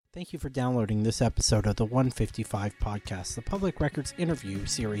Thank you for downloading this episode of the 155 Podcast, the public records interview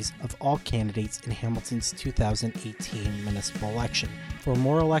series of all candidates in Hamilton's 2018 municipal election. For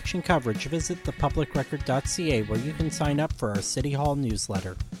more election coverage, visit thepublicrecord.ca where you can sign up for our City Hall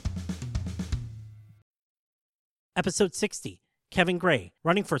newsletter. Episode 60, Kevin Gray,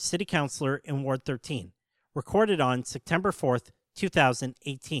 running for City Councillor in Ward 13, recorded on September 4th,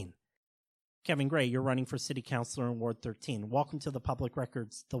 2018. Kevin Gray, you're running for City Councillor in Ward 13. Welcome to the Public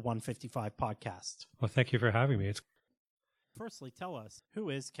Records, the 155 Podcast. Well, thank you for having me. Firstly, tell us,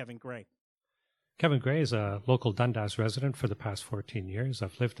 who is Kevin Gray? Kevin Gray is a local Dundas resident for the past 14 years.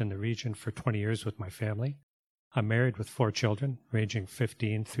 I've lived in the region for 20 years with my family. I'm married with 4 children, ranging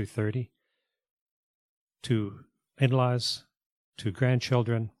 15 through 30, 2 in-laws, 2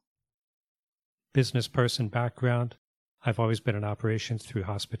 grandchildren, business person background. I've always been in operations through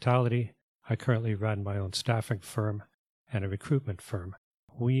hospitality. I currently run my own staffing firm and a recruitment firm.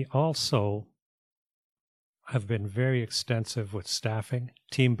 We also have been very extensive with staffing,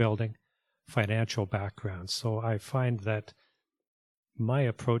 team building, financial backgrounds. So I find that my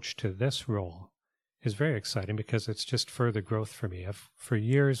approach to this role is very exciting because it's just further growth for me. I've for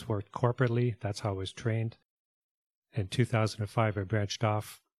years worked corporately. That's how I was trained. In 2005, I branched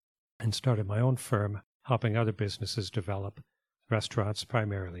off and started my own firm, helping other businesses develop, restaurants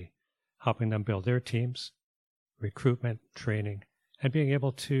primarily, helping them build their teams, recruitment, training, and being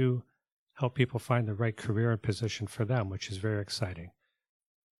able to help people find the right career and position for them, which is very exciting.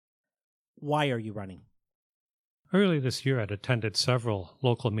 Why are you running? Early this year, I'd attended several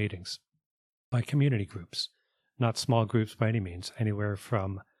local meetings by community groups, not small groups by any means, anywhere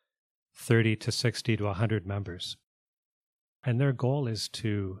from 30 to 60 to 100 members. And their goal is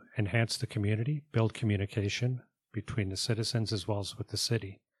to enhance the community, build communication between the citizens as well as with the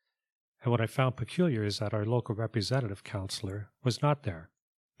city. And what I found peculiar is that our local representative councillor was not there,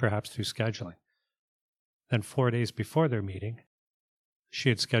 perhaps through scheduling. Then 4 days before their meeting, she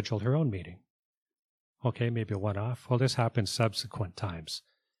had scheduled her own meeting. Okay, maybe a one-off. Well, this happened subsequent times.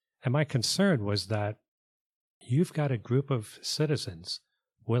 And my concern was that you've got a group of citizens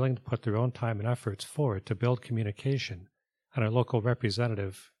willing to put their own time and efforts forward to build communication, and our local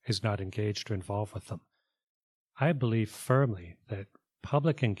representative is not engaged or involved with them. I believe firmly that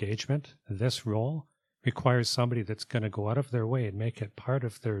public engagement, this role, requires somebody that's going to go out of their way and make it part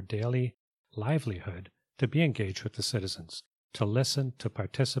of their daily livelihood to be engaged with the citizens, to listen, to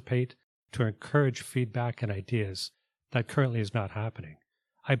participate, to encourage feedback and ideas that currently is not happening.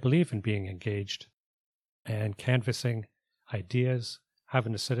 I believe in being engaged and canvassing ideas,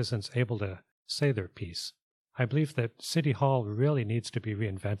 having the citizens able to say their piece. I believe that City Hall really needs to be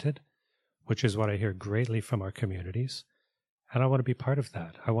reinvented, which is what I hear greatly from our communities. And I want to be part of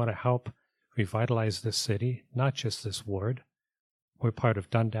that. I want to help revitalize this city, not just this ward. We're part of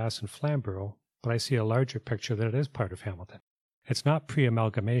Dundas and Flamborough, but I see a larger picture that it is part of Hamilton. It's not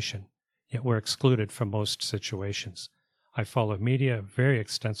pre-amalgamation, yet we're excluded from most situations. I follow media very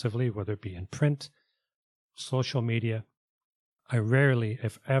extensively, whether it be in print, social media. I rarely,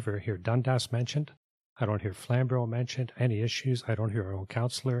 if ever, hear Dundas mentioned. I don't hear Flamborough mentioned, any issues. I don't hear our own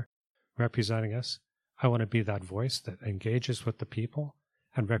councillor representing us. I want to be that voice that engages with the people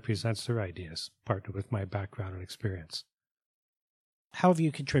and represents their ideas, partnered with my background and experience. How have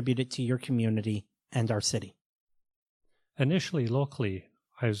you contributed to your community and our city? Initially, locally,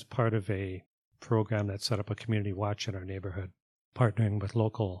 I was part of a program that set up a community watch in our neighborhood, partnering with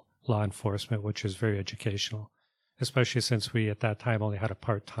local law enforcement, which is very educational, especially since we at that time only had a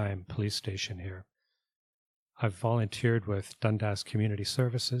part-time police station here. I've volunteered with Dundas Community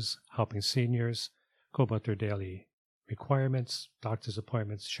Services, helping seniors go about their daily requirements, doctor's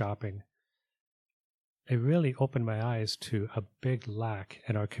appointments, shopping. It really opened my eyes to a big lack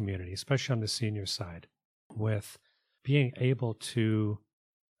in our community, especially on the senior side, with being able to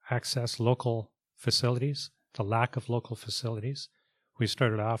access local facilities, the lack of local facilities. We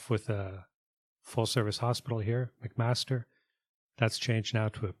started off with a full-service hospital here, McMaster. That's changed now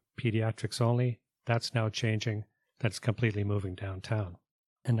to a pediatrics only. That's now changing. That's completely moving downtown.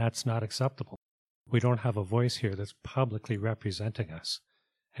 And that's not acceptable. We don't have a voice here that's publicly representing us.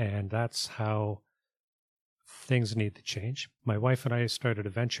 And that's how things need to change. My wife and I started a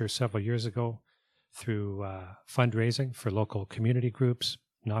venture several years ago through fundraising for local community groups,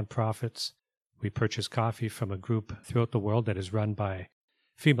 nonprofits. We purchase coffee from a group throughout the world that is run by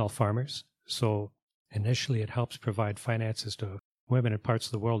female farmers. So initially it helps provide finances to women in parts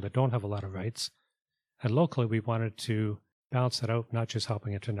of the world that don't have a lot of rights. And locally we wanted to balance it out, not just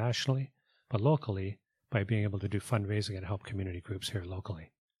helping internationally, but locally by being able to do fundraising and help community groups here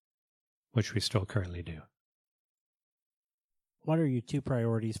locally, which we still currently do. What are your 2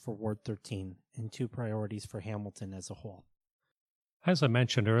 priorities for Ward 13 and 2 priorities for Hamilton as a whole? As I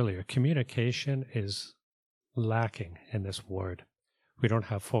mentioned earlier, communication is lacking in this ward. We don't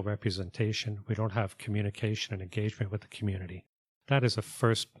have full representation. We don't have communication and engagement with the community. That is a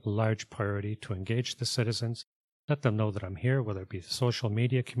first large priority, to engage the citizens, let them know that I'm here, whether it be social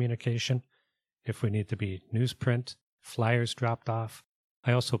media communication, if we need to be newsprint, flyers dropped off.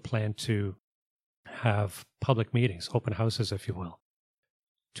 I also plan to have public meetings, open houses, if you will,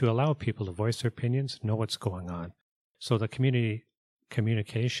 to allow people to voice their opinions, know what's going on. So the community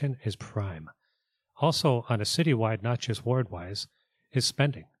communication is prime. Also, on a citywide, not just ward-wise, is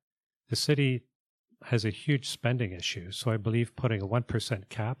spending. The city has a huge spending issue, so I believe putting a 1%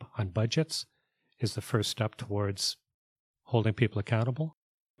 cap on budgets is the first step towards holding people accountable,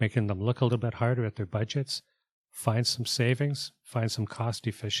 making them look a little bit harder at their budgets, find some savings, find some cost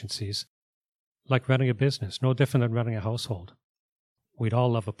efficiencies, like running a business, no different than running a household. We'd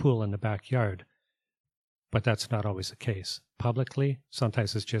all love a pool in the backyard, but that's not always the case. Publicly,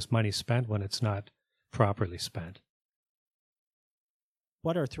 sometimes it's just money spent when it's not properly spent.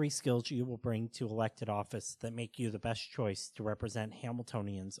 What are 3 skills you will bring to elected office that make you the best choice to represent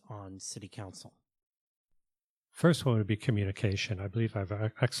Hamiltonians on City Council? First one would be communication. I believe I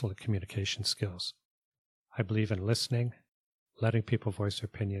have excellent communication skills. I believe in listening, letting people voice their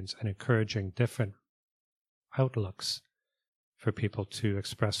opinions, and encouraging different outlooks for people to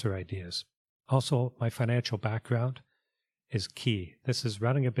express their ideas. Also, my financial background is key. This is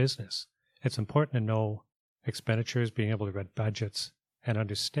running a business. It's important to know expenditures, being able to read budgets, and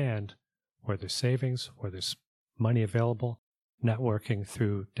understand where there's savings, where there's money available, networking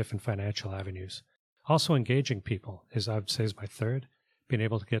through different financial avenues. Also, engaging people is, I would say, is my third. Being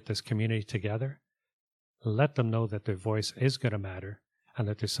able to get this community together, let them know that their voice is going to matter and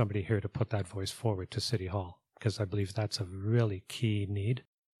that there's somebody here to put that voice forward to City Hall, because I believe that's a really key need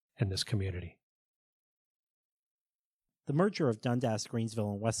in this community. The merger of Dundas,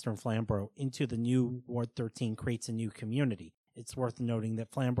 Greensville, and Western Flamborough into the new Ward 13 creates a new community. It's worth noting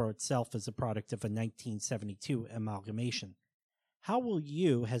that Flamborough itself is a product of a 1972 amalgamation. How will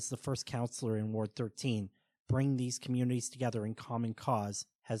you, as the first councillor in Ward 13, bring these communities together in common cause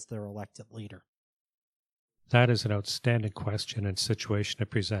as their elected leader? That is an outstanding question and situation to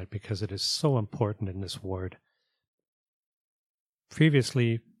present, because it is so important in this ward.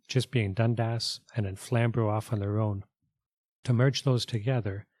 Previously, just being Dundas and then Flamborough off on their own, to merge those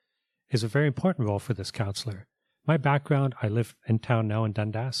together is a very important role for this councillor. My background, I live in town now in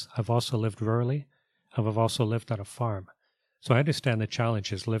Dundas. I've also lived rurally, and I've also lived on a farm. So I understand the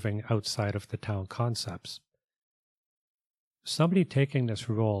challenges living outside of the town concepts. Somebody taking this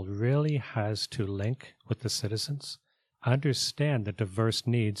role really has to link with the citizens, understand the diverse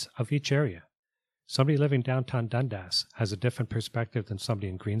needs of each area. Somebody living downtown Dundas has a different perspective than somebody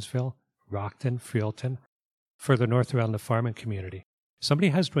in Greensville, Rockton, Freelton, further north around the farming community. Somebody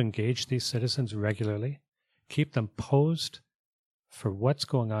has to engage these citizens regularly, keep them posed for what's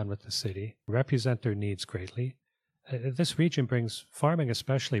going on with the city, represent their needs greatly. This region farming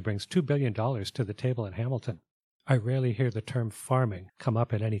especially brings $2 billion to the table in Hamilton. I rarely hear the term farming come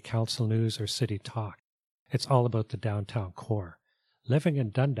up in any council news or city talk. It's all about the downtown core. Living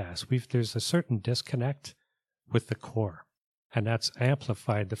in Dundas, there's a certain disconnect with the core, and that's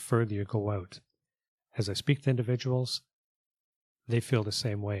amplified the further you go out. As I speak to individuals, they feel the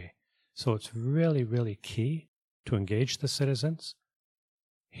same way. So it's really, really key to engage the citizens,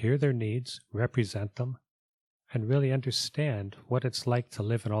 hear their needs, represent them, and really understand what it's like to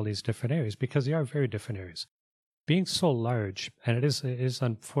live in all these different areas, because they are very different areas. Being so large, and it is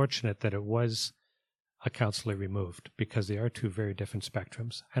unfortunate that it was a councillor removed, because they are 2 very different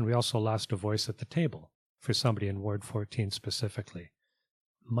spectrums, and we also lost a voice at the table for somebody in Ward 14 specifically.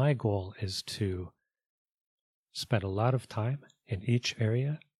 My goal is to spend a lot of time in each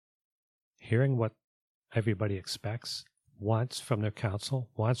area, hearing what everybody expects, wants from their council,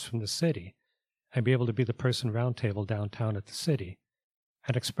 wants from the city, and be able to be the person roundtable downtown at the city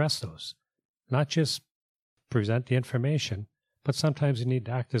and express those. Not just present the information, but sometimes you need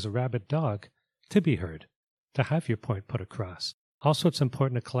to act as a rabid dog to be heard, to have your point put across. Also, it's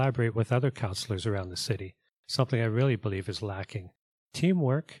important to collaborate with other councillors around the city, something I really believe is lacking.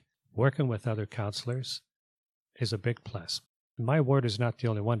 Teamwork, working with other councillors, is a big plus. My ward is not the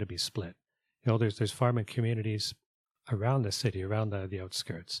only one to be split. There's farming communities around the city, around the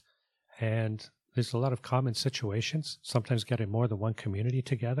outskirts, and there's a lot of common situations. Sometimes getting more than one community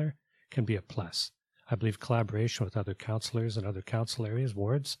together can be a plus. I believe collaboration with other councillors and other council areas,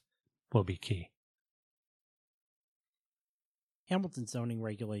 wards, will be key. Hamilton zoning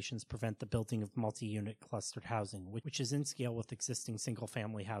regulations prevent the building of multi-unit clustered housing, which is in scale with existing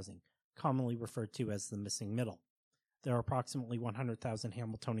single-family housing, commonly referred to as the missing middle. There are approximately 100,000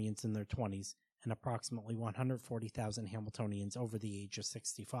 Hamiltonians in their 20s and approximately 140,000 Hamiltonians over the age of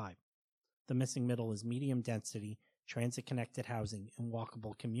 65. The missing middle is medium density, transit-connected housing in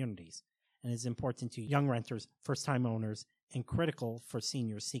walkable communities, and is important to young renters, first-time owners, and critical for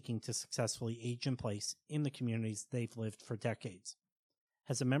seniors seeking to successfully age in place in the communities they've lived for decades.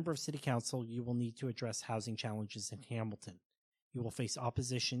 As a member of City Council, you will need to address housing challenges in Hamilton. You will face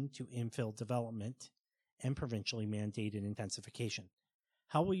opposition to infill development and provincially mandated intensification.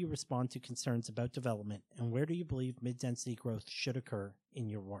 How will you respond to concerns about development, and where do you believe mid-density growth should occur in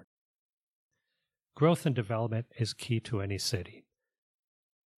your ward? Growth and development is key to any city.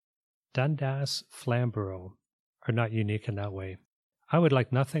 Dundas, Flamborough are not unique in that way. I would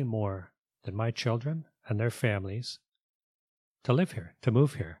like nothing more than my children and their families to live here, to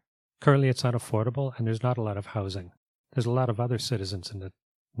move here. Currently it's unaffordable and there's not a lot of housing. There's a lot of other citizens in the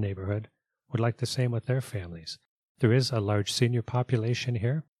neighborhood would like the same with their families. There is a large senior population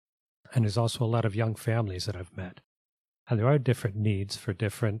here, and there's also a lot of young families that I've met. And there are different needs for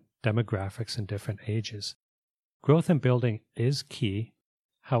different demographics and different ages. Growth and building is key.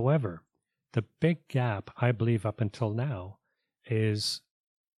 However, the big gap, I believe, up until now is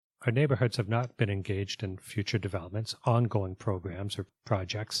our neighborhoods have not been engaged in future developments, ongoing programs or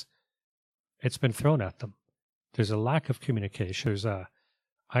projects. It's been thrown at them. There's a lack of communication. There's a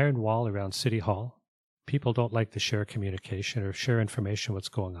iron wall around City Hall. People don't like to share communication or share information what's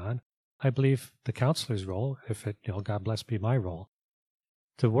going on. I believe the councillor's role, if it, God bless be my role,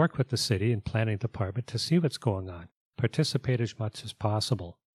 to work with the city and planning department to see what's going on, participate as much as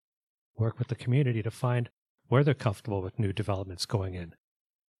possible, work with the community to find where they're comfortable with new developments going in.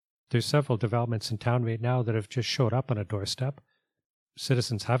 There's several developments in town right now that have just showed up on a doorstep.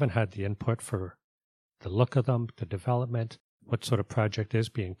 Citizens haven't had the input for the look of them, the development, what sort of project is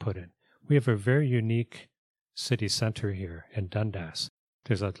being put in. We have a very unique city center here in Dundas.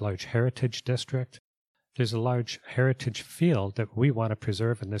 There's a large heritage district. There's a large heritage field that we want to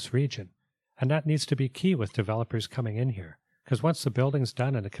preserve in this region. And that needs to be key with developers coming in here. Because once the building's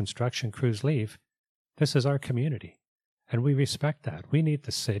done and the construction crews leave, this is our community. And we respect that. We need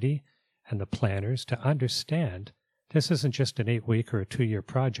the city and the planners to understand this isn't just an 8-week or a 2-year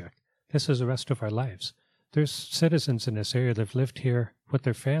project. This is the rest of our lives. There's citizens in this area that have lived here with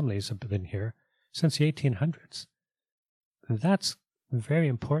their families, have been here since the 1800s. That's very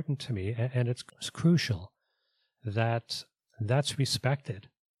important to me, and it's crucial that that's respected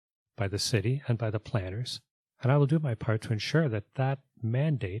by the city and by the planners, and I will do my part to ensure that that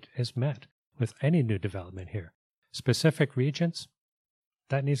mandate is met with any new development here. Specific regions,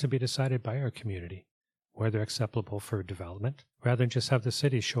 that needs to be decided by our community, where they're acceptable for development, rather than just have the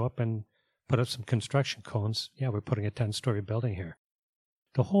city show up and put up some construction cones. Yeah, we're putting a 10-story building here.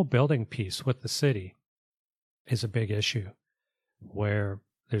 The whole building piece with the city is a big issue, where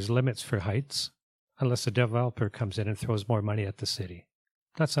there's limits for heights unless a developer comes in and throws more money at the city.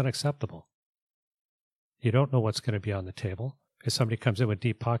 That's unacceptable. You don't know what's going to be on the table. If somebody comes in with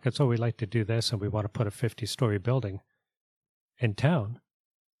deep pockets, we'd like to do this and we want to put a 50-story building in town.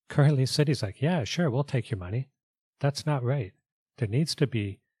 Currently, the city's like, yeah, sure, we'll take your money. That's not right. There needs to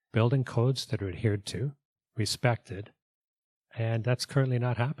be building codes that are adhered to, respected, and that's currently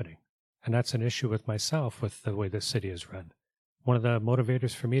not happening. And that's an issue with myself with the way the city is run. One of the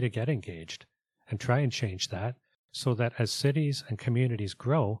motivators for me to get engaged and try and change that so that as cities and communities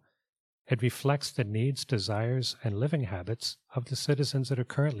grow, it reflects the needs, desires, and living habits of the citizens that are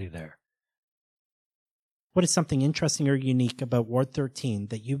currently there. What is something interesting or unique about Ward 13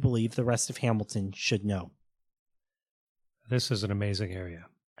 that you believe the rest of Hamilton should know? This is an amazing area.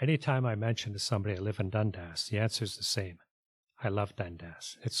 Anytime I mention to somebody I live in Dundas, the answer is the same. I love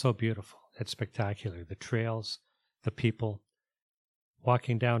Dundas. It's so beautiful. It's spectacular. The trails, the people.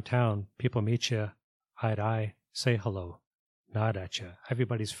 Walking downtown, people meet you eye to eye, say hello, nod at you.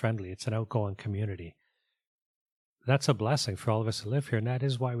 Everybody's friendly. It's an outgoing community. That's a blessing for all of us to live here, and that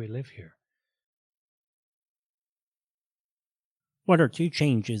is why we live here. What are 2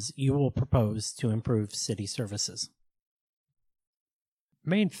 changes you will propose to improve city services?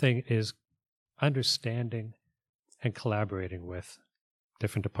 Main thing is understanding and collaborating with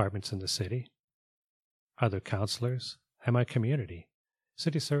different departments in the city, other councillors, and my community.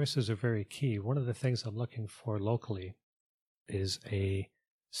 City services are very key. One of the things I'm looking for locally is a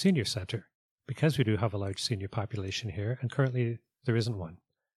senior center, because we do have a large senior population here, and currently there isn't one.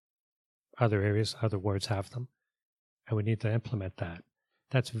 Other areas, other wards have them, and we need to implement that.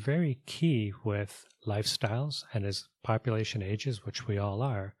 That's very key with lifestyles and as population ages, which we all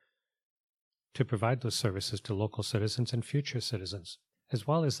are, to provide those services to local citizens and future citizens. As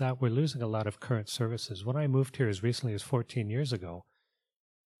well as that, we're losing a lot of current services. When I moved here as recently as 14 years ago,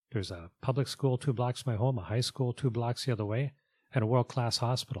 there's a public school 2 blocks from my home, a high school 2 blocks the other way, and a world-class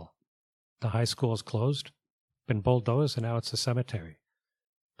hospital. The high school is closed, been bulldozed, and now it's a cemetery.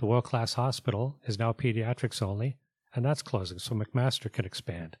 The world-class hospital is now pediatrics only, and that's closing, so McMaster can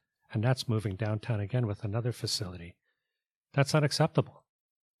expand, and that's moving downtown again with another facility. That's unacceptable.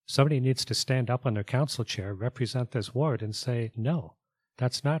 Somebody needs to stand up on their council chair, represent this ward, and say, no,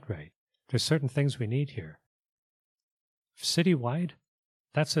 that's not right. There's certain things we need here. Citywide,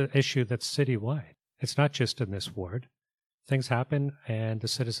 that's an issue that's citywide. It's not just in this ward. Things happen, and the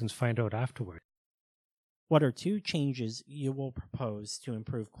citizens find out afterward. What are 2 changes you will propose to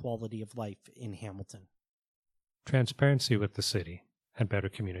improve quality of life in Hamilton? Transparency with the city and better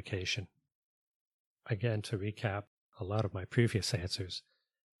communication. Again, to recap a lot of my previous answers,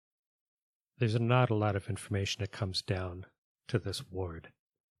 there's not a lot of information that comes down to this ward,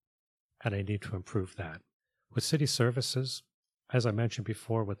 and I need to improve that. With city services, as I mentioned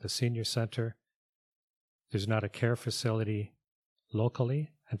before, with the senior center, there's not a care facility locally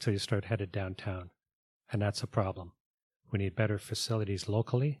until you start headed downtown, and that's a problem. We need better facilities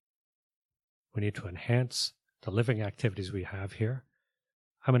locally. We need to enhance the living activities we have here.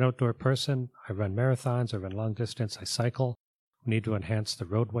 I'm an outdoor person. I run marathons, I run long distance, I cycle. We need to enhance the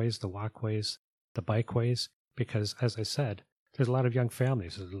roadways, the walkways, the bikeways, because, as I said, there's a lot of young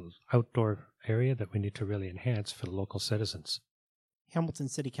families. There's an outdoor area that we need to really enhance for the local citizens. Hamilton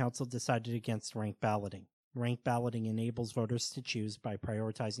City Council decided against ranked balloting. Ranked balloting enables voters to choose by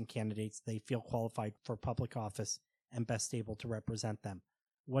prioritizing candidates they feel qualified for public office and best able to represent them.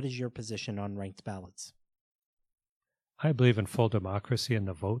 What is your position on ranked ballots? I believe in full democracy in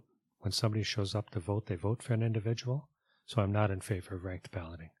the vote. When somebody shows up to vote, they vote for an individual. So I'm not in favor of ranked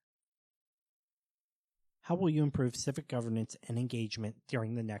balloting. How will you improve civic governance and engagement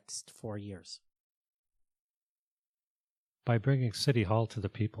during the next 4 years? By bringing City Hall to the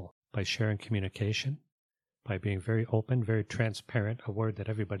people, by sharing communication, by being very open, very transparent, a word that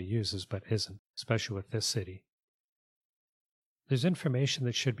everybody uses but isn't, especially with this city. There's information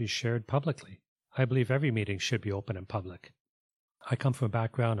that should be shared publicly. I believe every meeting should be open and public. I come from a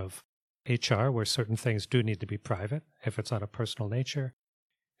background of HR where certain things do need to be private if it's on a personal nature.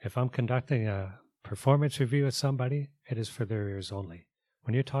 If I'm conducting a performance review with somebody, it is for their ears only.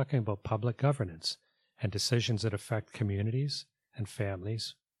 When you're talking about public governance and decisions that affect communities and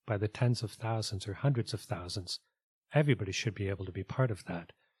families by the tens of thousands or hundreds of thousands, everybody should be able to be part of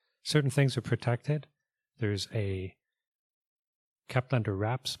that. Certain things are protected. There's a kept under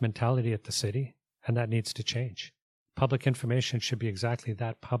wraps mentality at the city, and that needs to change. Public information should be exactly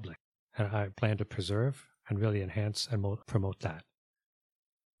that, public. And I plan to preserve and really enhance and promote that.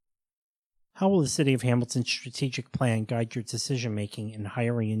 How will the City of Hamilton's strategic plan guide your decision-making in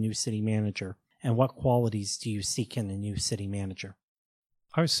hiring a new city manager, and what qualities do you seek in a new city manager?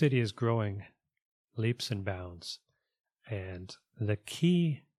 Our city is growing leaps and bounds, and the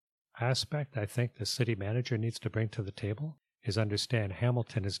key aspect I think the city manager needs to bring to the table is understand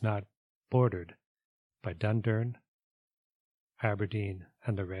Hamilton is not bordered by Dundurn, Aberdeen,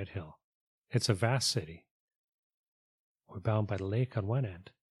 and the Red Hill. It's a vast city. We're bound by the lake on one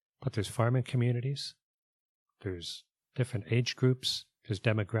end, but there's farming communities, there's different age groups, there's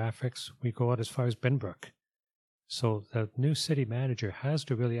demographics. We go out as far as Binbrook. So the new city manager has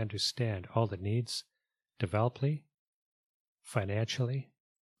to really understand all the needs, developly, financially,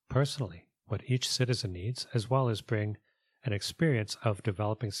 personally, what each citizen needs, as well as bring an experience of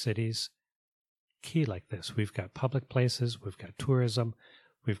developing cities key like this. We've got public places, we've got tourism,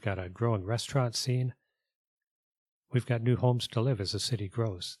 we've got a growing restaurant scene. We've got new homes to live as the city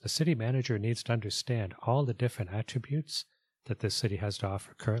grows. The city manager needs to understand all the different attributes that this city has to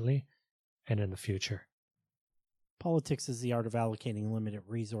offer currently and in the future. Politics is the art of allocating limited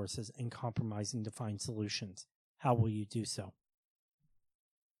resources and compromising to find solutions. How will you do so?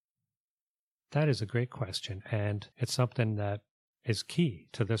 That is a great question, and it's something that is key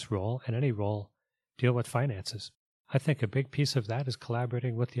to this role and any role deal with finances. I think a big piece of that is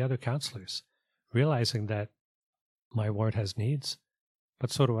collaborating with the other councillors, realizing that my ward has needs, but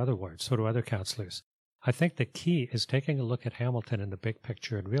so do other wards, so do other councillors. I think the key is taking a look at Hamilton in the big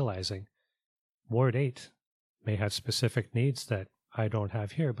picture and realizing Ward 8 may have specific needs that I don't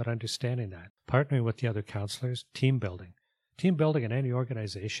have here, but understanding that. Partnering with the other councillors, team building. Team building in any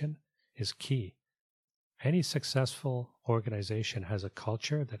organization is key. Any successful organization has a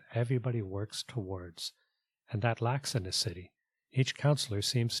culture that everybody works towards, and that lacks in the city. each councillor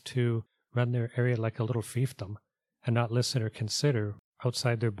seems to run their area like a little fiefdom and not listen or consider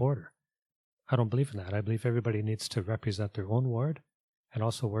outside their border. I don't believe in that. I believe everybody needs to represent their own ward and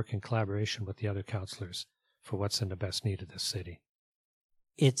also work in collaboration with the other councillors for what's in the best need of this city.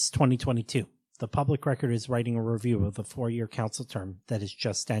 It's 2022. The public record is writing a review of the 4-year council term that is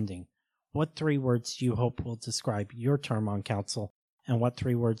just ending. What 3 words do you hope will describe your term on council, and what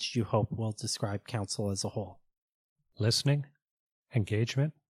 3 words do you hope will describe council as a whole? Listening,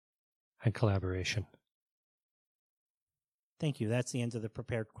 engagement, and collaboration. Thank you. That's the end of the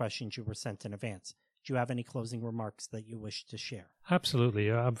prepared questions you were sent in advance. Do you have any closing remarks that you wish to share?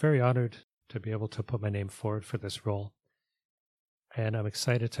 Absolutely. I'm very honored to be able to put my name forward for this role. And I'm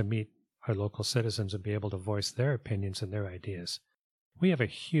excited to meet our local citizens and be able to voice their opinions and their ideas. We have a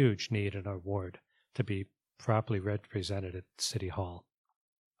huge need in our ward to be properly represented at City Hall.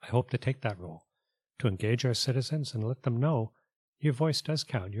 I hope to take that role, to engage our citizens and let them know your voice does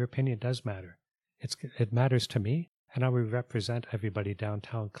count, your opinion does matter. It matters to me, and I will represent everybody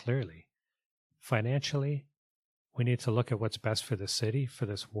downtown clearly. Financially, we need to look at what's best for the city, for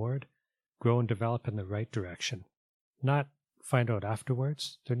this ward, grow and develop in the right direction. Not find out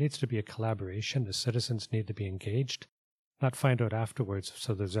afterwards. There needs to be a collaboration. The citizens need to be engaged, not find out afterwards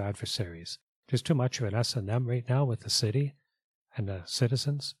so there's adversaries. There's too much of an us and them right now with the city and the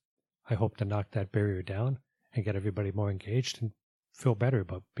citizens. I hope to knock that barrier down and get everybody more engaged and feel better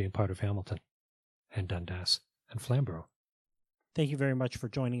about being part of Hamilton and Dundas and Flamborough. Thank you very much for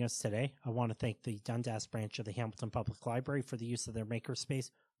joining us today. I want to thank the Dundas branch of the Hamilton Public Library for the use of their makerspace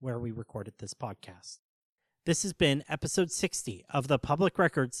where we recorded this podcast. This has been episode 60 of the Public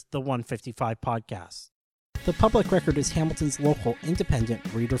Records, the 155 podcast. The Public Record is Hamilton's local, independent,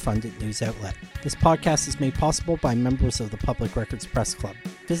 reader-funded news outlet. This podcast is made possible by members of the Public Records Press Club.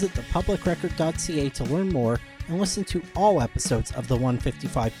 Visit thepublicrecord.ca to learn more and listen to all episodes of the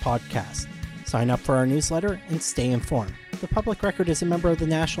 155 podcast. Sign up for our newsletter and stay informed. The Public Record is a member of the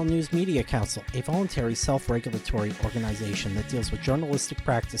National News Media Council, a voluntary self-regulatory organization that deals with journalistic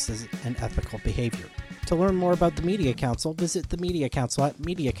practices and ethical behavior. To learn more about the Media Council, visit the Media Council at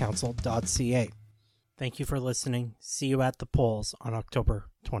mediacouncil.ca. Thank you for listening. See you at the polls on October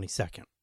 22nd.